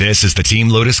This is the Team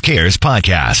Lotus Cares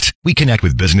podcast. We connect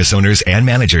with business owners and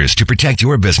managers to protect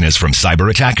your business from cyber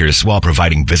attackers while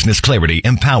providing business clarity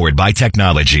empowered by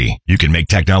technology. You can make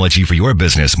technology for your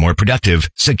business more productive,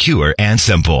 secure, and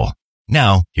simple.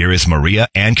 Now, here is Maria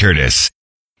and Curtis.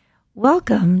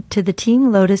 Welcome to the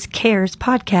Team Lotus Cares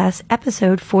podcast,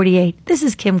 episode 48. This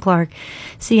is Kim Clark,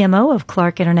 CMO of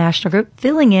Clark International Group,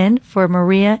 filling in for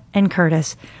Maria and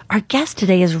Curtis. Our guest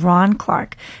today is Ron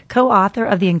Clark, co-author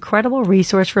of the incredible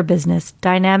resource for business,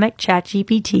 Dynamic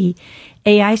ChatGPT,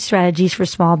 AI Strategies for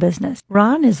Small Business.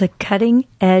 Ron is a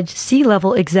cutting-edge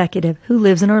C-level executive who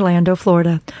lives in Orlando,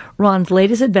 Florida. Ron's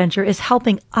latest adventure is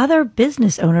helping other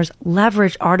business owners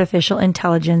leverage artificial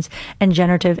intelligence and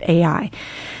generative AI.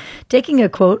 Taking a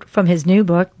quote from his new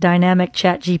book, Dynamic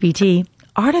ChatGPT,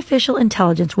 artificial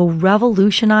intelligence will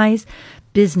revolutionize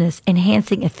business,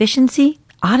 enhancing efficiency,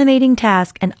 automating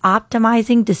tasks, and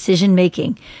optimizing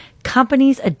decision-making.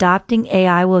 Companies adopting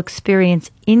AI will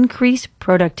experience increased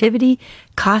productivity,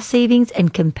 cost savings,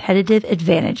 and competitive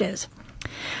advantages.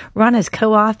 Ron has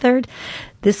co-authored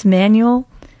this manual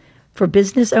for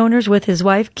business owners with his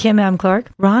wife, Kim M.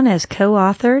 Clark. Ron has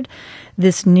co-authored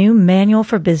this new manual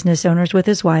for business owners with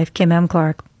his wife, Kim M.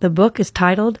 Clark. The book is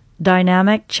titled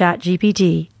Dynamic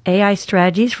ChatGPT, AI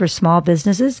Strategies for Small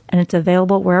Businesses, and it's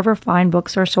available wherever fine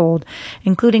books are sold,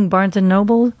 including Barnes &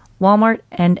 Noble, Walmart,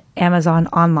 and Amazon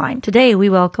online. Today, we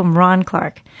welcome Ron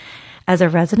Clark as a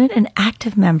resident and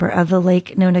active member of the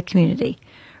Lake Nona community.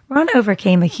 Ron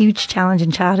overcame a huge challenge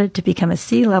in childhood to become a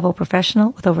C-level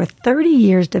professional with over 30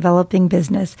 years developing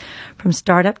business from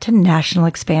startup to national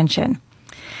expansion.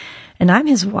 And I'm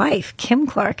his wife, Kim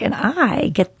Clark, and I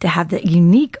get to have the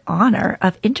unique honor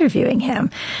of interviewing him.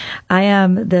 I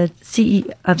am the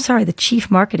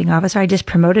Chief Marketing Officer. I just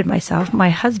promoted myself.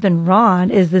 My husband, Ron,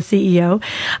 is the CEO.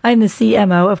 I'm the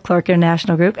CMO of Clark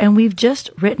International Group, and we've just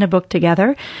written a book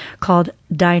together called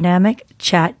Dynamic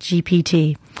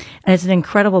ChatGPT. And it's an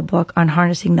incredible book on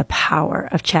harnessing the power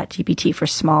of ChatGPT for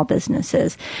small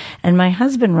businesses. And my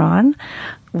husband, Ron,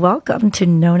 welcome to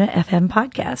Nona FM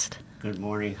podcast. Good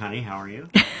morning, honey. How are you?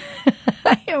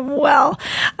 I am well.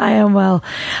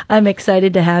 I'm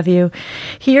excited to have you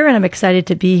here, and I'm excited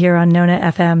to be here on Nona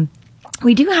FM.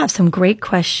 We do have some great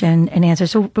question and answers.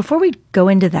 So before we go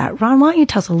into that, Ron, why don't you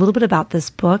tell us a little bit about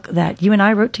this book that you and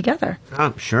I wrote together?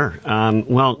 Oh, sure.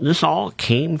 Well, this all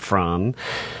came from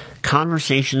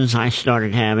conversations I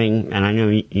started having, and I know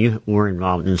you were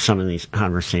involved in some of these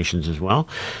conversations as well,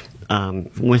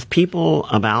 with people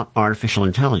about artificial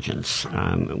intelligence.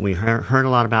 We heard a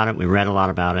lot about it, we read a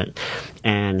lot about it,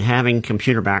 and having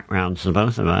computer backgrounds, the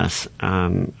both of us,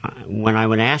 when I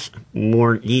would ask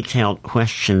more detailed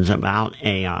questions about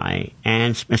AI,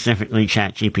 and specifically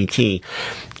ChatGPT,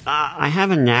 I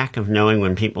have a knack of knowing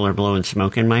when people are blowing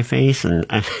smoke in my face and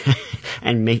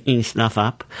and making stuff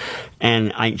up,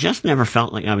 and I just never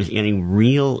felt like I was getting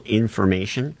real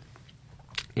information.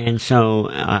 And so,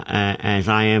 as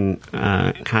I am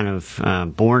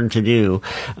born to do,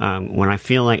 when I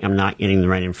feel like I'm not getting the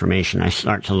right information, I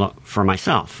start to look for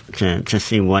myself to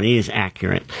see what is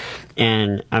accurate.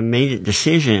 And I made a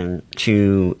decision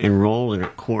to enroll in a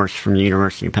course from the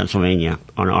University of Pennsylvania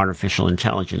on artificial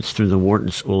intelligence through the Wharton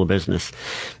School of Business.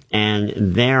 And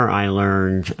there I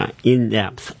learned in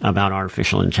depth about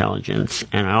artificial intelligence.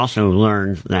 And I also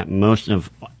learned that most of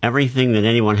everything that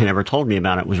anyone had ever told me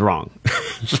about it was wrong.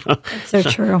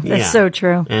 That's so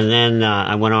true. And then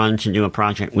I went on to do a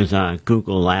project with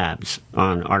Google Labs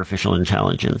on artificial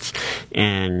intelligence.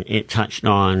 And it touched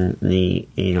on the,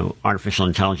 artificial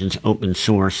intelligence open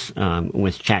source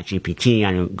with ChatGPT.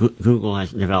 I know Google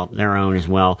has developed their own as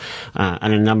well,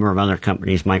 and a number of other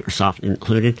companies, Microsoft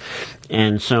included.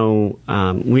 And so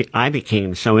I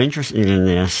became so interested in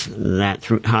this that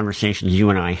through conversations you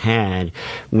and I had,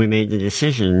 we made the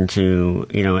decision to,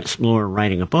 explore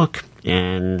writing a book.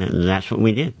 And that's what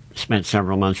we did. Spent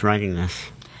several months writing this.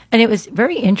 And it was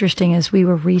very interesting as we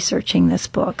were researching this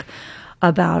book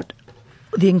about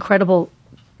the incredible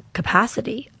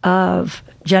capacity of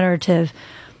generative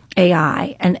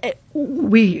AI. And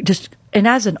and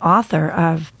as an author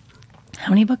of, how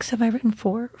many books have I written?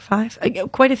 4 or 5?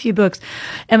 Quite a few books,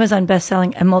 Amazon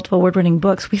bestselling and multiple award-winning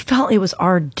books. We felt it was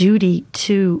our duty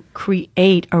to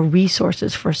create a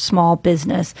resources for small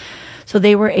business. So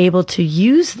they were able to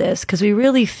use this because we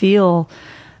really feel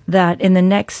that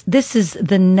this is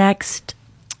the next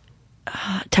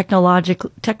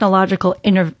technological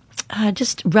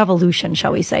just revolution,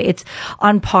 shall we say. It's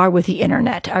on par with the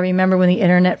internet. I remember when the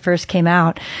internet first came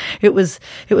out, it was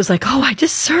like, oh, I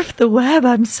just surfed the web.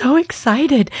 I'm so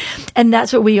excited. And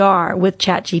that's what we are with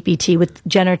ChatGPT, with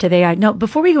generative AI. Now,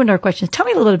 before we go into our questions, tell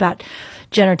me a little bit about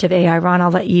generative AI. Ron, I'll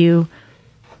let you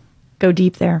go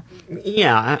deep there.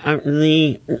 Yeah,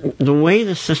 the way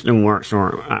the system works,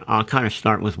 or I'll kind of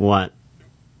start with what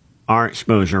our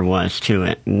exposure was to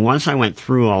it. Once I went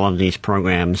through all of these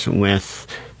programs with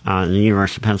the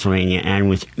University of Pennsylvania and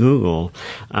with Google,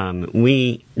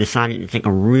 we decided to take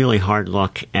a really hard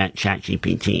look at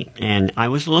ChatGPT. And I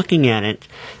was looking at it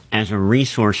as a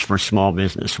resource for small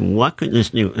business. What could this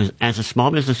do? As a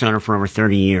small business owner for over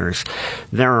 30 years,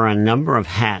 there are a number of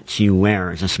hats you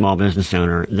wear as a small business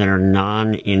owner that are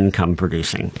non-income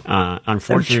producing.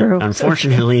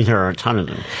 Unfortunately, there are a ton of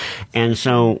them. And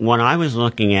so what I was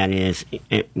looking at is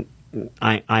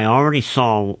I already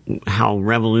saw how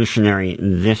revolutionary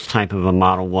this type of a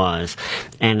model was,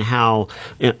 and how,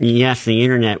 yes, the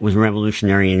internet was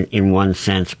revolutionary in one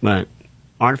sense, but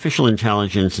artificial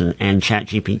intelligence and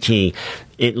ChatGPT,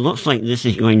 it looks like this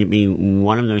is going to be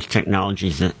one of those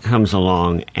technologies that comes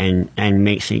along and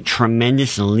makes a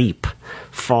tremendous leap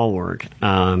forward.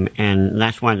 And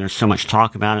that's why there's so much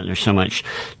talk about it. There's so much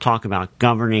talk about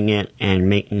governing it and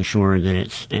making sure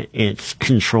that it's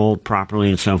controlled properly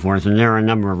and so forth. And there are a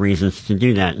number of reasons to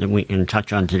do that we can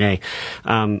touch on today.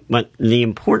 But the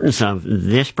importance of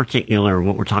this particular,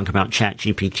 what we're talking about,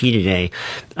 ChatGPT today,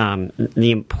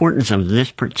 the importance of this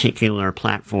particular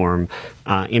platform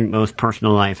in both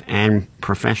personal life and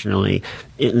professionally,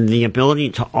 the ability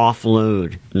to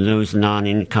offload those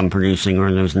non-income producing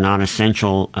or those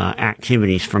non-essential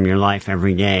activities from your life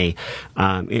every day.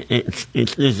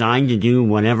 It's designed to do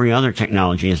what every other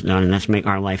technology has done, and that's make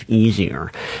our life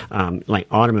easier, like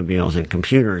automobiles and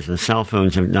computers and cell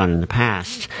phones have done in the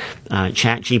past.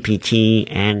 ChatGPT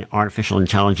and artificial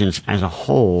intelligence as a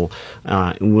whole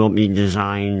will be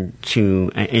designed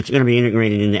to, it's going to be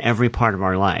integrated into every part of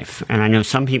our life. And I know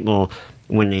some people,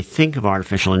 when they think of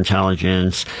artificial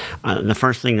intelligence, the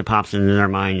first thing that pops into their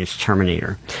mind is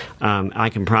Terminator. I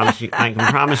can promise you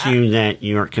that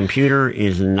your computer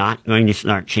is not going to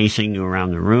start chasing you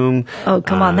around the room. Oh,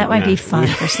 come on. That might be fun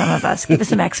for some of us. Give us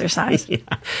some exercise. Yeah.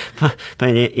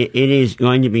 But it is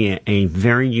going to be a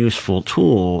very useful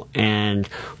tool. And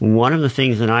one of the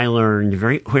things that I learned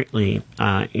very quickly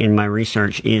in my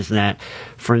research is that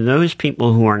for those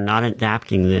people who are not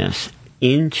adapting this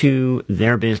into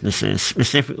their businesses,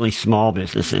 specifically small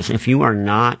businesses, if you are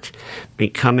not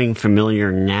becoming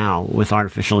familiar now with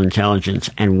artificial intelligence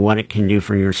and what it can do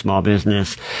for your small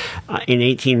business, in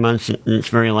 18 months, it's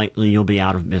very likely you'll be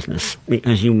out of business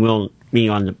because you will be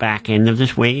on the back end of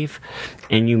this wave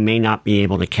and you may not be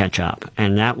able to catch up.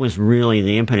 And that was really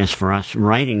the impetus for us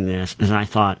writing this, is I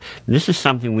thought this is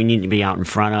something we need to be out in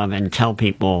front of and tell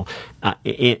people,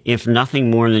 if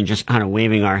nothing more than just kind of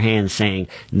waving our hands saying,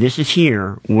 this is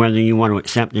here, whether you want to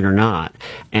accept it or not.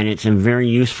 And it's a very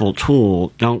useful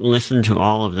tool. Don't listen to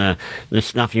all of the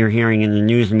stuff you're hearing in the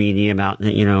news media about,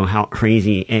 how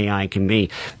crazy AI can be.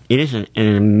 It is an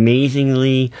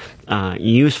amazingly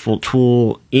useful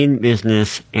tool in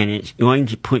business, and it's going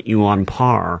to put you on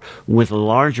par with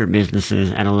larger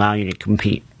businesses and allow you to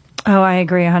compete. Oh, I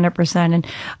agree 100%. And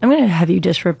I'm going to have you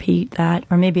just repeat that,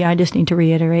 or maybe I just need to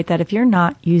reiterate that if you're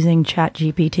not using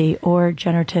ChatGPT or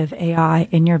generative AI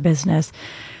in your business,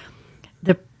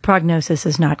 the prognosis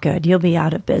is not good. You'll be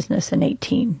out of business in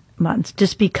 18 months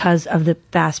just because of the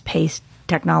fast-paced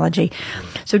technology.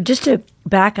 So just to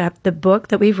back up, the book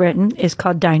that we've written is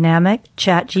called Dynamic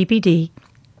ChatGPT,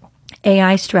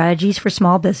 AI Strategies for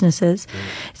Small Businesses.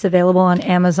 It's available on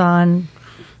Amazon,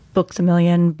 Books A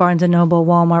Million, Barnes & Noble,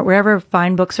 Walmart, wherever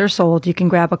fine books are sold. You can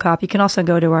grab a copy. You can also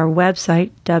go to our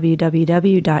website,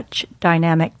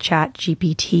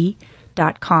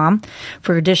 www.dynamicchatgpt.com,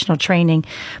 for additional training.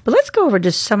 But let's go over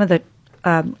just some of the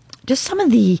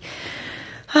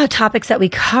topics that we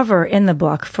cover in the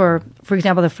book. For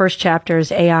example, the first chapter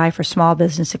is AI for small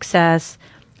business success,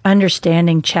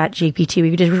 understanding ChatGPT.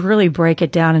 We just really break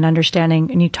it down and understanding,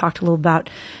 and you talked a little about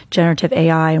generative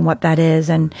AI and what that is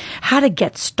and how to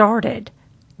get started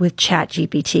with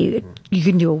ChatGPT. You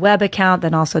can do a web account,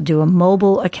 then also do a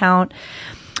mobile account,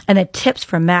 and the tips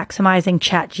for maximizing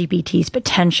ChatGPT's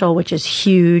potential, which is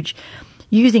huge.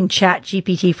 Using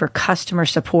ChatGPT for customer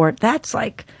support, that's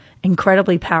like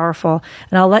incredibly powerful.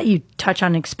 And I'll let you touch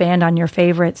on, expand on your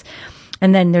favorites.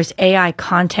 And then there's AI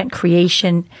content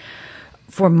creation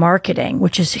for marketing,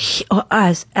 which is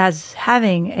as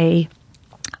having a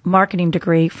marketing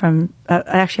degree from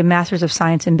actually a Master's of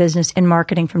Science in Business in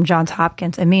Marketing from Johns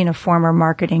Hopkins, and me, a former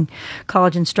marketing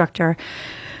college instructor.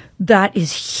 That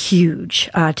is huge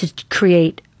to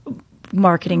create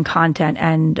marketing content,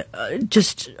 and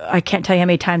I can't tell you how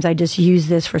many times I just use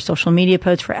this for social media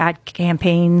posts, for ad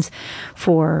campaigns,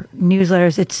 for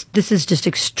newsletters. This is just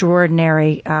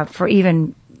extraordinary for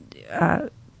even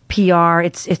PR.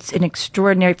 It's an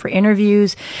extraordinary for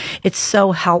interviews. It's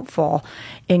so helpful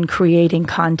in creating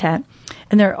content.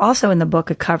 And there also in the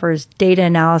book, it covers data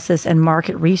analysis and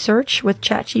market research with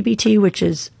ChatGPT, which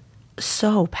is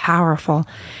so powerful.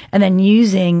 And then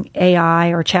using AI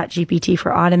or ChatGPT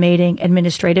for automating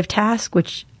administrative tasks,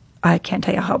 which I can't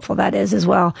tell you how helpful that is as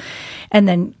well. And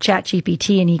then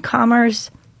ChatGPT in e-commerce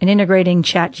and integrating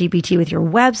ChatGPT with your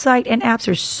website and apps.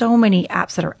 There's so many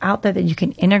apps that are out there that you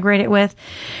can integrate it with.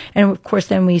 And of course,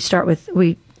 then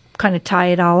we kind of tie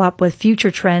it all up with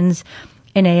future trends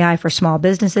in AI for small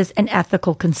businesses and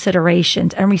ethical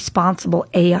considerations and responsible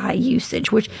AI usage,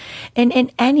 which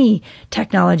in any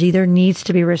technology, there needs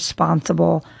to be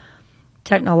responsible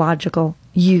technological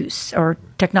use or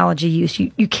technology use.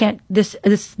 You can't, this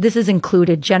is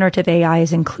included. Generative AI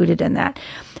is included in that.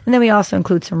 And then we also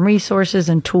include some resources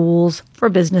and tools for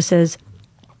businesses,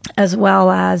 as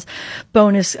well as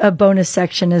a bonus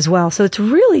section as well. So it's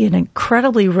really an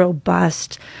incredibly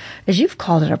robust, as you've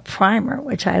called it, a primer,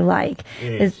 which I like.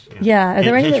 It is. Yeah.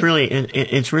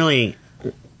 It's really,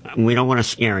 we don't want to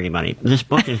scare anybody. This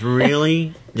book is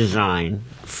really designed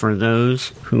for those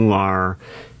who are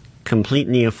complete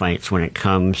neophytes when it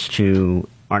comes to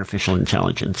artificial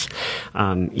intelligence.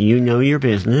 You know your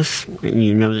business,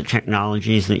 you know the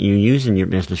technologies that you use in your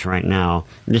business right now.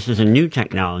 This is a new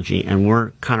technology, and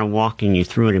we're kind of walking you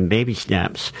through it in baby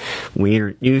steps. We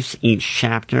introduce each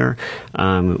chapter.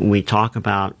 We talk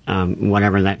about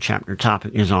whatever that chapter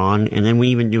topic is on, and then we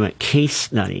even do a case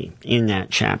study in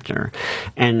that chapter.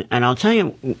 And I'll tell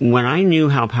you, when I knew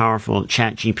how powerful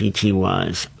ChatGPT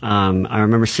was, I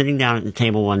remember sitting down at the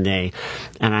table one day,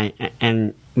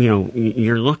 and you know,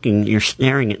 you're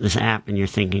staring at this app and you're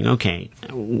thinking, okay,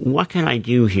 what can I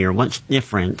do here? What's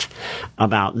different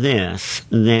about this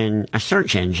than a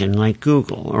search engine like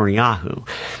Google or Yahoo?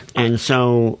 And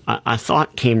so a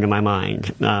thought came to my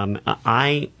mind.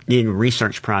 I did a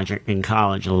research project in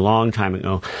college a long time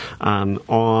ago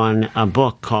on a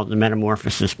book called The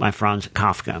Metamorphosis by Franz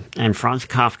Kafka. And Franz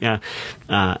Kafka,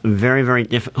 very, very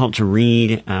difficult to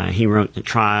read. He wrote The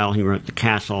Trial, he wrote The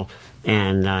Castle,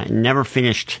 and never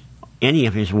finished any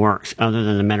of his works other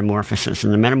than The Metamorphosis.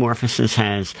 And The Metamorphosis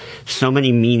has so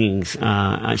many meanings,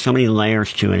 so many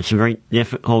layers to it. It's a very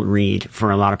difficult read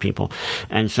for a lot of people.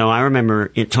 And so I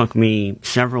remember it took me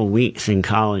several weeks in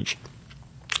college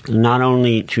not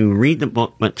only to read the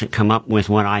book, but to come up with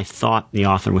what I thought the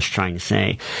author was trying to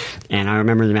say. And I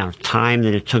remember the amount of time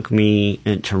that it took me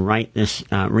to write this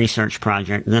research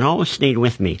project that always stayed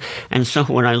with me. And so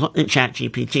when I looked at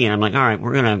ChatGPT, and I'm like, all right,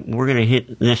 we're gonna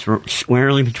hit this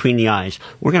squarely between the eyes.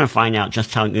 We're gonna find out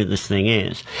just how good this thing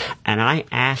is. And I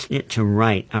asked it to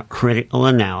write a critical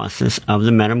analysis of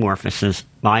The Metamorphosis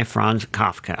by Franz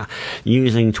Kafka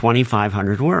using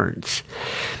 2,500 words.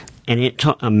 And it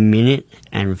took 1 minute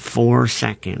and 4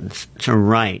 seconds to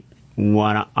write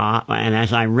and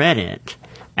as I read it,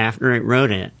 after it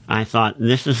wrote it, I thought,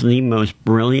 this is the most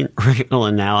brilliant critical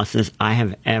analysis I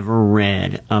have ever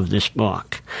read of this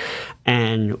book.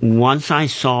 And once I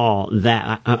saw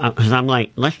that, because I'm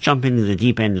like, let's jump into the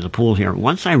deep end of the pool here.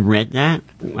 Once I read that,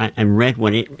 and read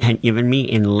what it had given me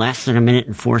in less than 1 minute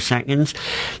and 4 seconds,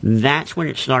 that's when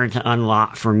it started to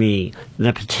unlock for me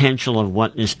the potential of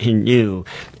what this can do.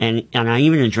 And I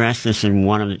even addressed this in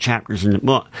one of the chapters in the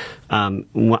book.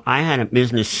 I had a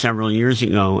business several years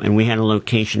ago, and we had a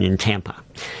location in Tampa.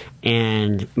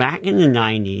 And back in the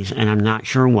 90s, and I'm not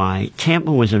sure why,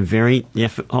 Tampa was a very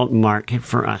difficult market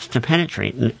for us to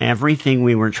penetrate. And everything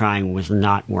we were trying was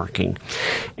not working.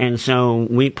 And so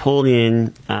we pulled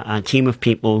in a team of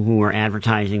people who were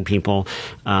advertising people,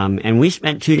 and we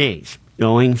spent 2 days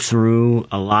going through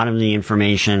a lot of the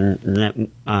information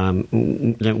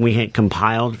that we had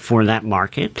compiled for that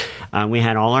market. We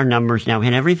had all our numbers now. We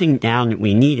had everything down that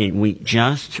we needed. We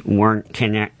just weren't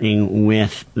connecting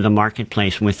with the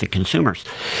marketplace, with the consumers.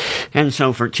 And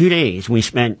so for 2 days, we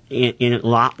spent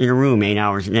locked in a room 8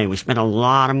 hours a day. We spent a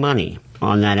lot of money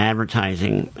on that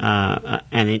advertising,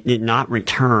 and it did not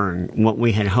return what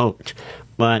we had hoped.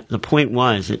 But the point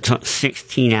was, it took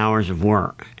 16 hours of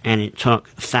work, and it took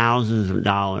thousands of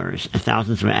dollars,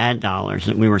 thousands of ad dollars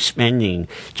that we were spending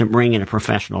to bring in a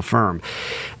professional firm.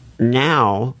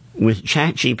 Now, with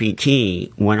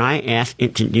ChatGPT, when I ask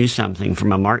it to do something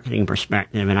from a marketing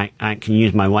perspective, and I can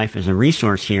use my wife as a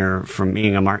resource here from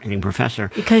being a marketing professor.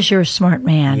 Because you're a smart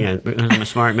man. Yeah, because I'm a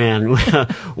smart man.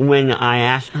 When I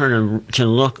ask her to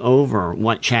look over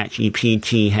what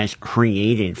ChatGPT has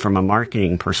created from a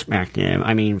marketing perspective,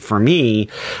 I mean, for me,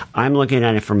 I'm looking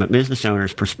at it from a business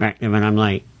owner's perspective, and I'm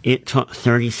like, it took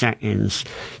 30 seconds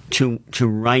to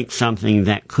write something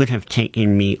that could have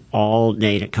taken me all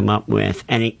day to come up with.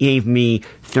 And it gave me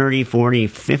 30, 40,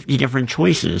 50 different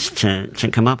choices to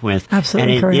come up with.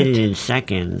 Absolutely and correct. Did it in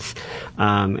seconds.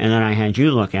 And then I had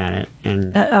you look at it.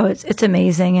 And it's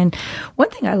amazing. And one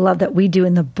thing I love that we do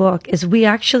in the book is we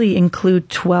actually include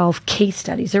 12 case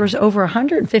studies. There was over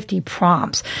 150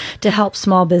 prompts to help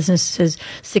small businesses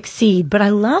succeed. But I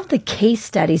love the case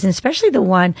studies, and especially the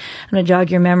one, I'm going to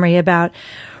jog your memory, about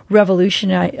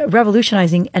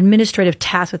revolutionizing administrative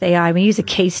tasks with AI. We use a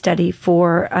case study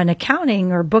for an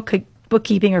accounting or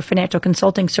bookkeeping or financial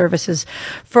consulting services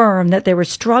firm that they were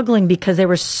struggling because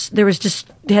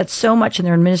they had so much in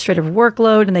their administrative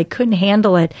workload and they couldn't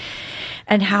handle it,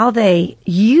 and how they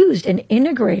used and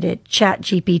integrated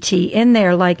ChatGPT in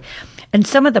there, and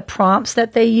some of the prompts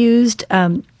that they used,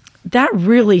 that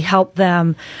really helped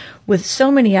them with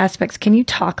so many aspects. Can you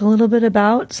talk a little bit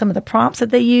about some of the prompts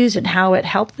that they used and how it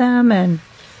helped them? And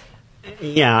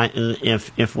yeah,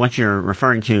 if what you're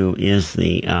referring to is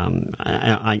the,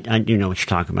 I do know what you're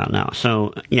talking about now.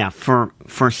 So yeah, for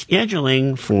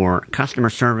scheduling, for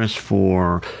customer service,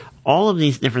 for all of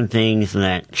these different things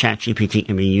that ChatGPT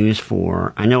can be used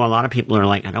for, I know a lot of people are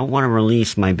like, I don't want to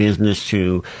release my business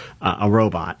to a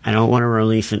robot. I don't want to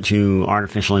release it to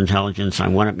artificial intelligence. I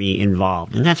want to be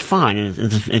involved. And that's fine.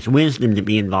 It's wisdom to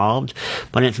be involved,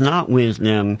 but it's not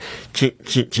wisdom to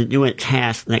do a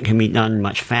task that can be done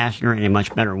much faster in a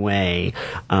much better way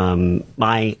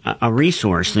by a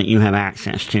resource that you have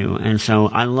access to. And so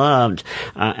I loved,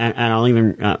 and I'll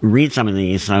even read some of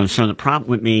these. So the prompt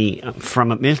would be,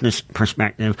 from a business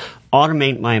perspective,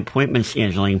 automate my appointment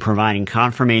scheduling, providing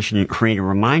confirmation and create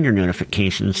reminder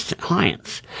notifications to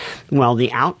clients. Well,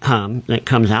 the outcome that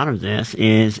comes out of this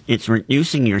is it's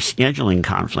reducing your scheduling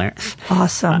conflicts.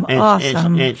 Awesome.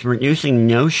 It's reducing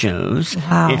no-shows.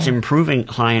 Wow. It's improving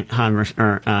client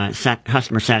customer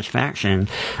satisfaction.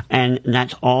 And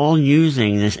that's all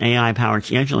using this AI-powered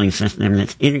scheduling system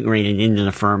that's integrated into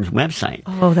the firm's website.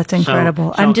 Oh, that's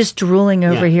incredible. I'm just drooling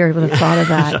over here with the thought of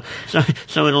that.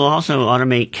 So it'll also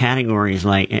automate categories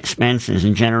like expenses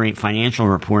and generate financial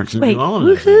reports and do all of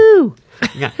those things.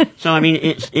 Yeah. So, I mean,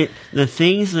 the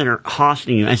things that are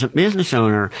costing you as a business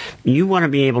owner, you want to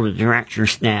be able to direct your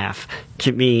staff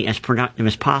to be as productive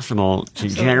as possible to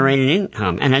generate an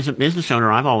income. And as a business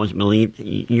owner, I've always believed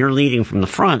you're leading from the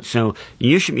front, so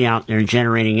you should be out there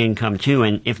generating income too,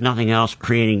 and if nothing else,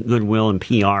 creating goodwill and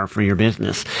PR for your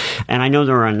business. And I know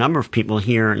there are a number of people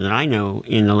here that I know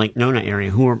in the Lake Nona area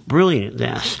who are brilliant at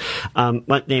this,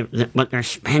 but they're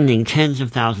spending tens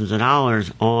of thousands of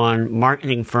dollars on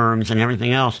marketing firms and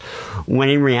everything else, when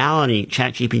in reality,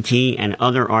 ChatGPT and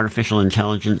other artificial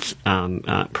intelligence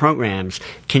programs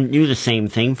can do the same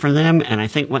thing for them. And I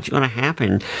think what's going to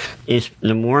happen is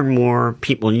the more and more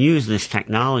people use this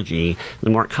technology, the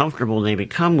more comfortable they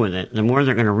become with it, the more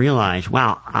they're going to realize,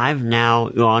 wow, I've now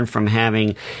gone from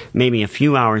having maybe a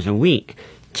few hours a week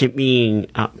to being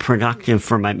productive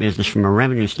for my business from a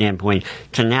revenue standpoint,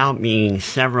 to now being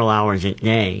several hours a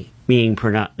day being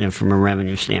productive from a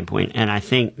revenue standpoint. And I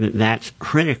think that that's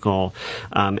critical.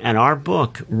 And our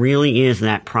book really is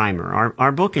that primer.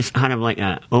 Our book is kind of like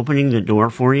opening the door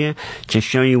for you to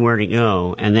show you where to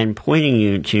go, and then pointing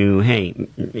you to, hey,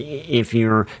 if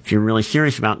you're really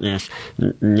serious about this,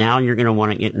 now you're going to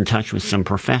want to get in touch with some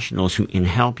professionals who can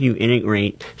help you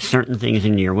integrate certain things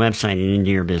into your website and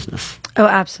into your business. Oh,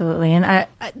 absolutely. And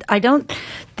I don't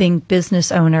think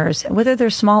business owners, whether they're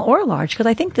small or large, because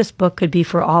I think this book could be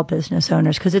for all business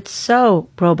owners because it's so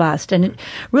robust and it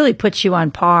really puts you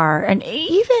on par. And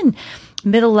even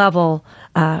middle-level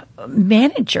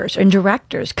managers and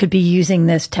directors could be using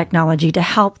this technology to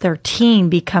help their team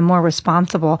become more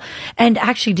responsible and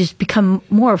actually just become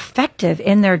more effective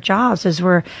in their jobs, as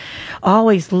we're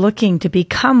always looking to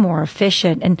become more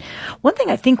efficient. And one thing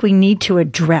I think we need to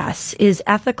address is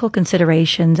ethical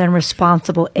considerations and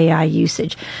responsible AI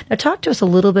usage. Now, talk to us a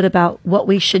little bit about what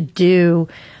we should do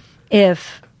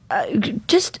if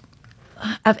just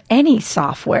of any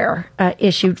software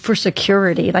issued for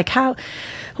security. Like how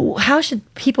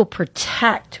should people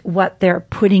protect what they're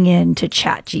putting into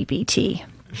ChatGPT?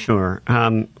 Sure.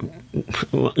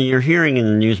 You're hearing in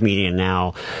the news media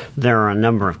now, there are a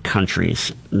number of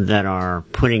countries that are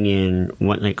putting in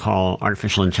what they call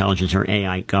artificial intelligence or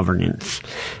AI governance.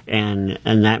 And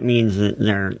that means that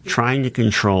they're trying to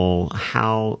control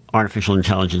how artificial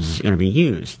intelligence is going to be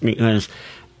used. Because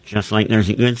Just like there's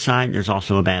a good side, there's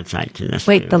also a bad side to this.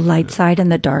 Wait, too. the light side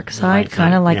and the dark side,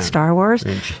 kind of like yeah. Star Wars?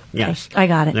 Yes. Okay, I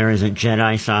got it. There is a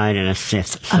Jedi side and a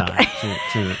Sith side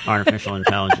to artificial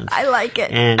intelligence. I like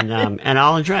it. And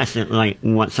I'll address it, like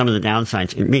what some of the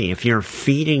downsides can be. If you're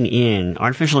feeding in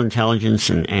artificial intelligence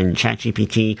and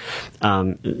ChatGPT,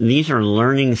 these are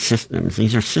learning systems.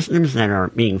 These are systems that are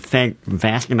being fed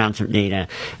vast amounts of data,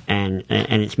 and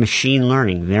it's machine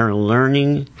learning. They're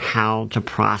learning how to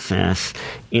process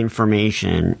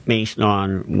information based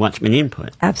on what's been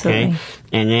input. Absolutely. Okay?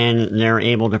 And then they're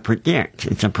able to predict.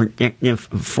 It's a predictive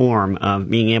form of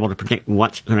being able to predict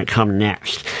what's going to come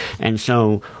next. And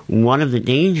so one of the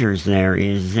dangers there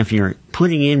is if you're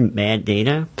putting in bad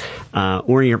data,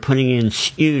 or you're putting in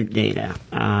skewed data.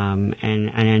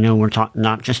 And I know we're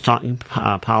not just talking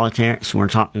politics, we're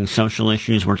talking social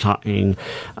issues, we're talking,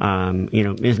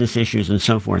 business issues and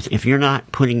so forth. If you're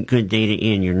not putting good data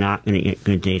in, you're not going to get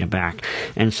good data back.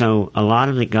 And so a lot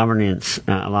of the governance,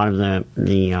 a lot of the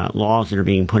laws that are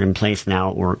being put in place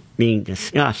now or being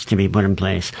discussed to be put in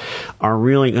place are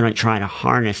really going to try to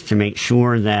harness to make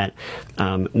sure that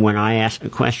when I ask a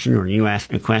question or you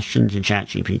ask a question to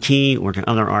ChatGPT or to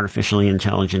other artificially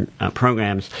intelligent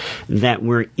programs, that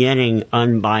we're getting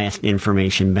unbiased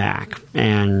information back.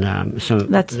 And so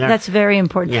that's very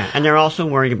important. Yeah, and they're also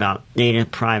worried about data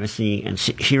privacy and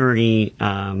security.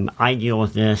 I deal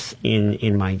with this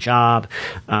in my job.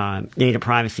 Data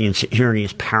privacy and security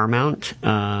is paramount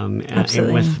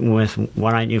with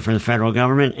what I do for the federal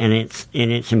government, and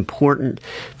it's important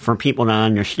for people to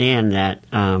understand that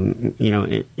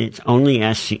it's only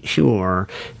as secure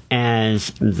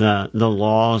as the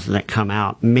laws that come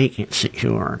out make it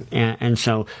secure. And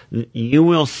so you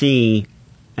will see,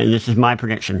 and this is my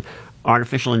prediction,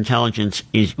 artificial intelligence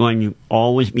is going to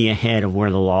always be ahead of where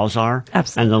the laws are.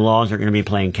 Absolutely. And the laws are going to be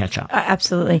playing catch up.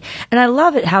 Absolutely. And I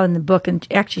love it how in the book, and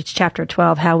actually it's chapter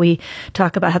 12, how we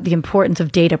talk about how the importance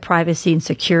of data privacy and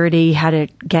security, how to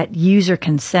get user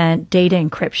consent, data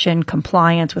encryption,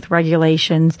 compliance with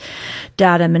regulations,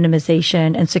 data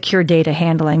minimization, and secure data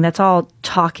handling. That's all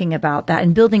talking about that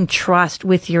and building trust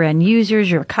with your end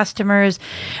users, your customers.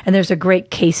 And there's a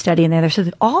great case study in there. So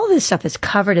all this stuff is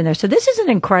covered in there. So this is an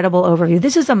incredible overview.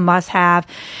 This is a must-have.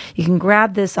 You can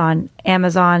grab this on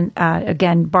Amazon,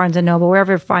 again, Barnes & Noble,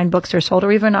 wherever fine books are sold,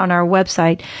 or even on our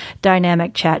website,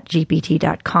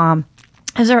 dynamicchatgpt.com.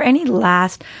 Is there any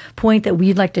last point that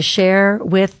we'd like to share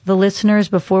with the listeners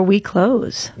before we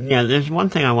close? Yeah, there's one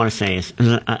thing I want to say is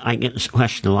I get this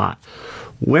question a lot.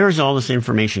 Where is all this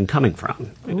information coming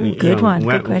from? Ooh, good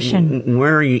good question.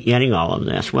 Where are you getting all of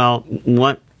this? Well,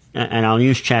 and I'll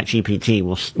use ChatGPT.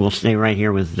 We'll stay right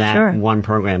here with that one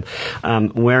program.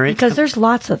 Because there's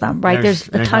lots of them, right? There's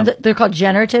a ton. They're called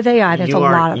generative AI. There's a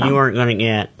lot of them. You are going to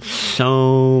get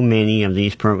so many of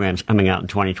these programs coming out in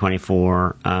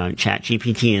 2024.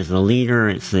 ChatGPT is the leader.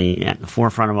 It's at the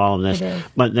forefront of all of this.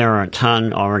 But there are a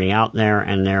ton already out there,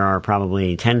 and there are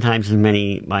probably 10 times as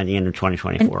many by the end of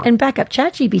 2024. And back up,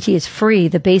 ChatGPT is free,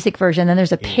 the basic version. Then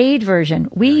there's a paid version.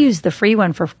 We used the free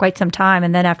one for quite some time,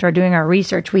 and then after doing our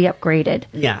research, we upgraded.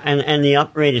 Yeah, and the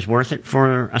upgrade is worth it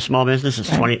for a small business. It's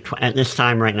at this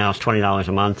time right now, it's $20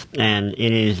 a month, and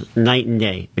it is night and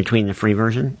day between the free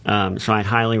version. So I'd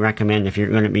highly recommend, if you're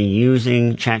going to be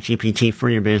using ChatGPT for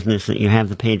your business, that you have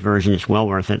the paid version. It's well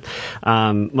worth it.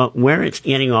 But where it's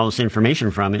getting all this information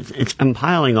from, it's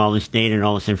compiling all this data and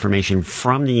all this information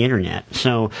from the internet.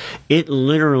 So it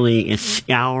literally is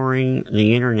scouring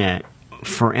the internet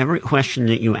for every question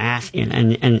that you ask it.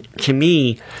 And to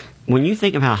me, when you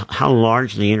think about how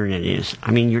large the internet is,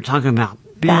 I mean, you're talking about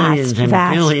billions and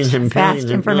billions and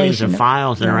billions and billions of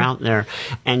files that are out there.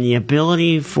 And the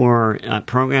ability for a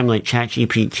program like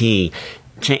ChatGPT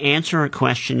to answer a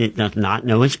question it does not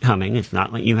know is coming. It's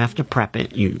not like you have to prep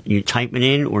it. You type it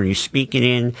in or you speak it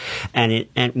in, and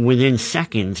within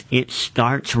seconds it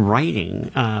starts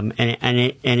writing. And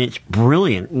it's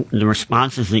brilliant, the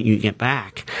responses that you get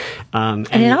back. And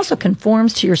it also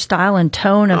conforms to your style and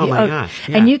tone of gosh,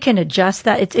 yeah. And you can adjust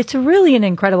that. It's really an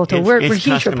incredible tool. We're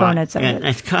huge proponents of it.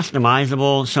 It's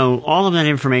customizable. So all of that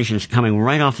information is coming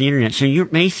right off the internet. So you're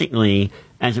basically,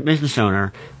 as a business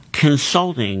owner,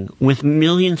 consulting with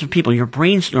millions of people. You're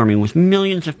brainstorming with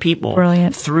millions of people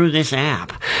through this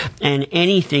app. And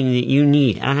anything that you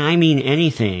need, and I mean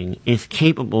anything, is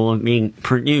capable of being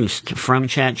produced from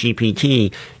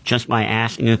ChatGPT just by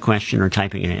asking a question or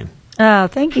typing it in. Oh,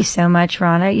 thank you so much,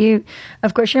 Ron.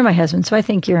 Of course, you're my husband, so I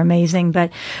think you're amazing.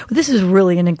 But this is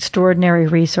really an extraordinary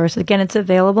resource. Again, it's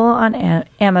available on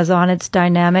Amazon. It's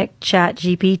Dynamic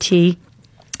ChatGPT.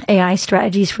 AI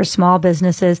Strategies for Small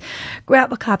Businesses.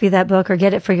 Grab a copy of that book or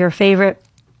get it for your favorite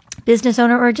business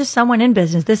owner or just someone in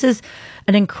business. This is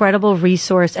an incredible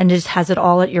resource and just has it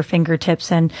all at your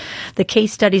fingertips. And the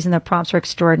case studies and the prompts are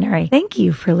extraordinary. Thank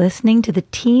you for listening to the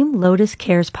Team Lotus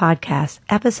Cares podcast,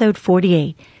 episode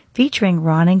 48, featuring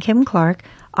Ron and Kim Clark,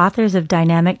 authors of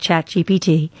Dynamic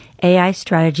ChatGPT, AI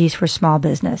Strategies for Small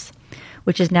Business,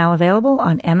 which is now available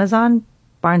on Amazon,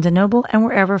 Barnes & Noble, and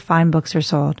wherever fine books are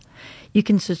sold. You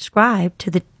can subscribe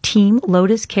to the Team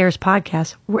Lotus Cares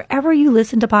podcast wherever you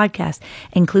listen to podcasts,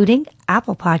 including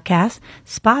Apple Podcasts,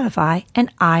 Spotify,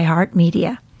 and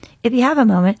iHeartMedia. If you have a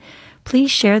moment,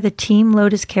 please share the Team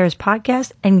Lotus Cares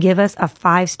podcast and give us a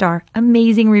 5-star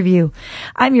amazing review.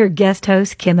 I'm your guest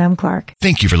host, Kim M. Clark.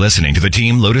 Thank you for listening to the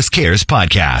Team Lotus Cares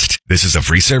podcast. This is a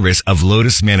free service of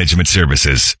Lotus Management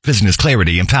Services. Business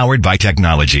clarity empowered by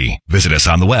technology. Visit us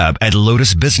on the web at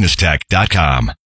lotusbusinesstech.com.